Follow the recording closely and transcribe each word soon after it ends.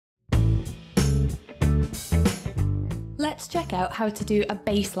let's check out how to do a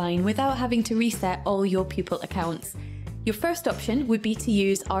baseline without having to reset all your pupil accounts. Your first option would be to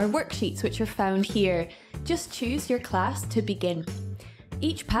use our worksheets, which are found here. Just choose your class to begin.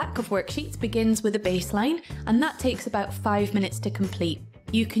 Each pack of worksheets begins with a baseline, and that takes about 5 minutes to complete.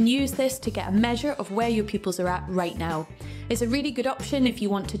 You can use this to get a measure of where your pupils are at right now. It's a really good option if you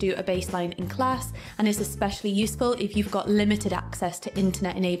want to do a baseline in class, and it's especially useful if you've got limited access to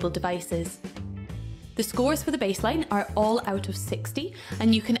internet-enabled devices. The scores for the baseline are all out of 60,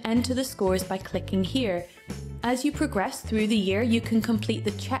 and you can enter the scores by clicking here. As you progress through the year, you can complete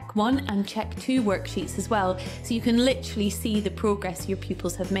the Check 1 and Check 2 worksheets as well, so you can literally see the progress your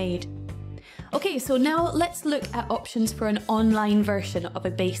pupils have made. Okay, so now let's look at options for an online version of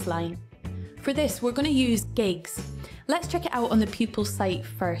a baseline. For this, we're going to use Gigs. Let's check it out on the pupil site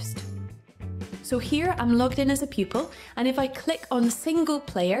first. So here I'm logged in as a pupil, and if I click on single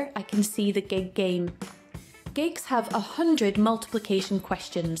player, I can see the Gig game. Gigs have 100 multiplication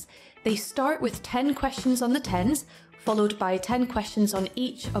questions. They start with 10 questions on the 10s, followed by 10 questions on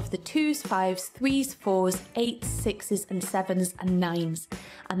each of the 2s, 5s, 3s, 4s, 8s, 6s and 7s and 9s,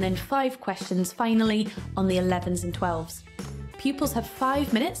 and then 5 questions finally on the 11s and 12s. Pupils have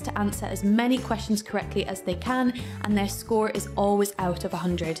 5 minutes to answer as many questions correctly as they can, and their score is always out of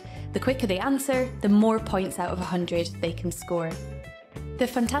 100. The quicker they answer, the more points out of 100 they can score. The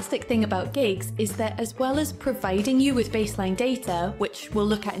fantastic thing about Gigs is that as well as providing you with baseline data, which we'll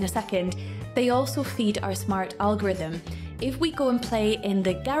look at in a second, they also feed our smart algorithm. If we go and play in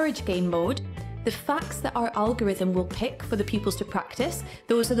the garage game mode, the facts that our algorithm will pick for the pupils to practice,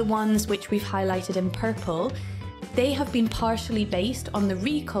 those are the ones which we've highlighted in purple, they have been partially based on the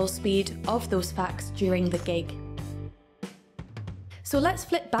recall speed of those facts during the gig. So let's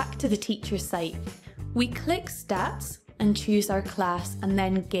flip back to the teacher's site. We click Stats and choose our class and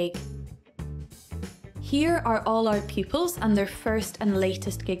then Gig. Here are all our pupils and their first and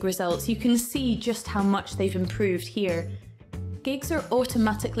latest Gig results. You can see just how much they've improved here. Gigs are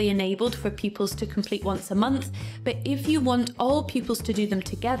automatically enabled for pupils to complete once a month, but if you want all pupils to do them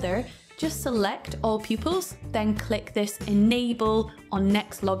together, just select all pupils, then click this Enable on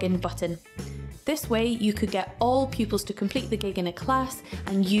Next Login button. This way you could get all pupils to complete the gig in a class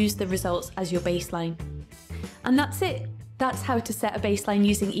and use the results as your baseline. And that's it. That's how to set a baseline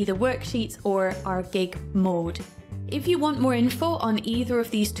using either worksheets or our Gig mode. If you want more info on either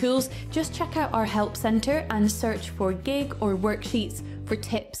of these tools, just check out our help centre and search for Gig or worksheets for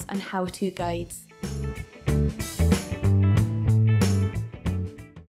tips and how-to guides.